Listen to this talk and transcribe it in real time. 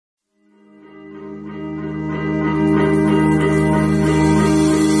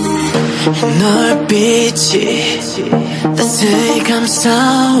빛이 따스히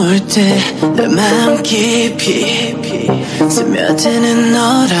감싸올 때 내 맘 깊이 스며드는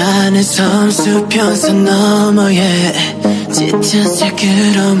너라는 섬수 편선 너머에 짙은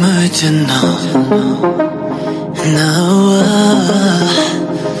색으로 묻은 너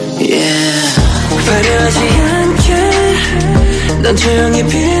yeah. 화려하지 않게 넌 조용히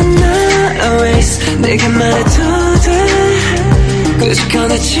빛나 always 내게 말해도 돼 그저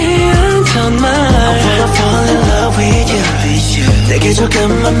꺼내지 않던 말 I wanna fall in love with you 내게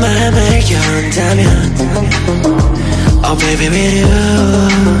조금만 맘을 연다면 Oh baby with you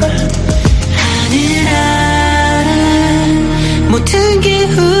하늘 아래 모든 게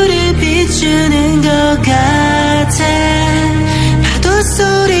우릴 비추는 것 같아 파도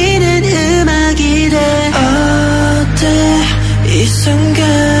소리는 음악이 돼 어때 이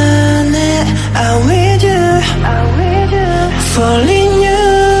순간에 I'm with you Falling you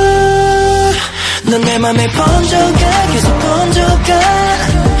넌 내 맘에 번져가 계속 번져가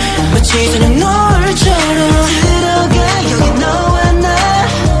마치 저녁 노을처럼 들어가 여기 너와 나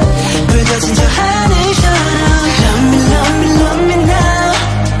붉어진 저 하늘처럼 Love me, love me, love me now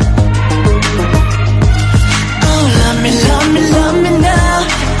Oh love me, love me, love me now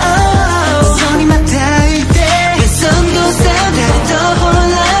Oh 손이 맞닿을 때 그 손도 다른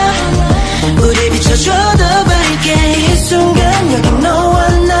떠올라 우리 비춰줘 더 밝게 이 순간 여기 너와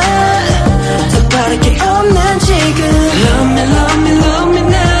나 더 다를 게 없는 지금 Love me, love me, love me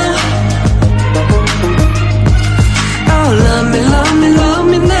now Oh love me, love me, love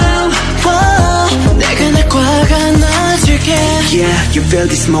me now oh, 내가 날 꽉 안아줄게 Yeah, you feel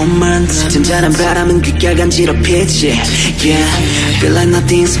this moment 잔잔한 바람은 귓가 간지럽히지 Yeah, feel like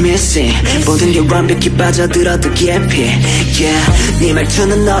nothing's missing 모든 게 완벽히 빠져들어도 깊이 Yeah, 네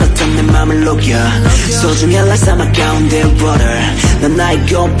말투는 얼었던 내 맘을 녹여 소중해 like 사막 가운데 water 넌 나의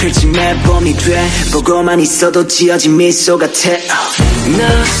꽃필지 매봄이 돼 보고만 있어도 지어진 미소 같아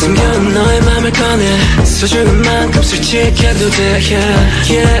나 숨겨온 너의 맘을 꺼내 소중한 만큼 솔직해도 돼 yeah,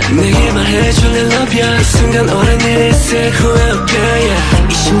 yeah. 내게 말해줄래 love ya 이 순간 오랜 일 있을 후회 없게 yeah.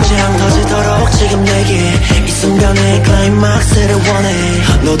 이 심장 터지도록 지금 내게 이 순간의 클라이막스를 원해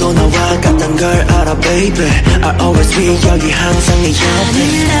너도 나와 같단 걸 알아 baby I'll always be 여기 항상 네 옆에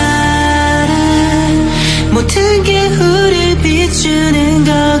하늘 아래 모든 게 우릴 비추는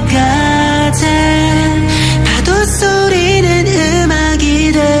것 같아 파도 소리는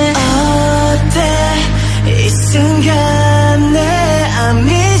음악이 돼 어때 이 순간에 I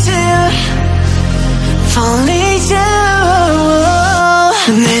miss you Falling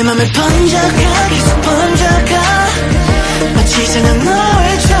down 내 맘을 번져가 계속 번져가 마치 저녁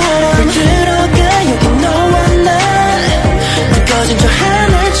노을처럼 들어가 여기 너와 나 붉어진 저